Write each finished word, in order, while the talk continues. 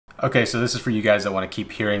Okay, so this is for you guys that want to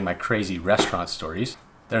keep hearing my crazy restaurant stories.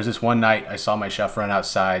 There's this one night I saw my chef run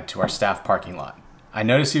outside to our staff parking lot. I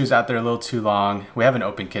noticed he was out there a little too long. We have an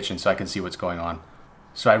open kitchen so I can see what's going on.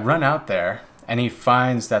 So I run out there and he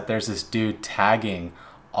finds that there's this dude tagging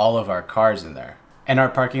all of our cars in there. And our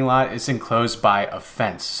parking lot is enclosed by a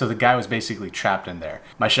fence, so the guy was basically trapped in there.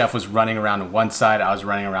 My chef was running around on one side, I was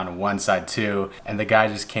running around on one side too, and the guy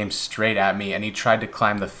just came straight at me and he tried to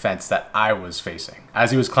climb the fence that I was facing.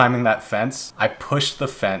 As he was climbing that fence, I pushed the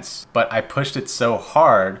fence, but I pushed it so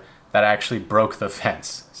hard that I actually broke the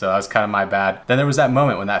fence. So that was kind of my bad. Then there was that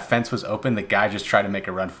moment when that fence was open, the guy just tried to make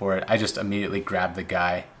a run for it. I just immediately grabbed the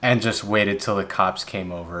guy and just waited till the cops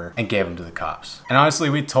came over and gave him to the cops. And honestly,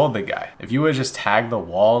 we told the guy, if you would just tag the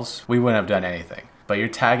walls, we wouldn't have done anything. But you're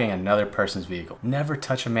tagging another person's vehicle. Never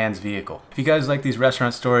touch a man's vehicle. If you guys like these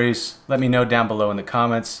restaurant stories, let me know down below in the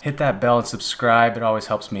comments. Hit that bell and subscribe, it always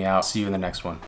helps me out. See you in the next one.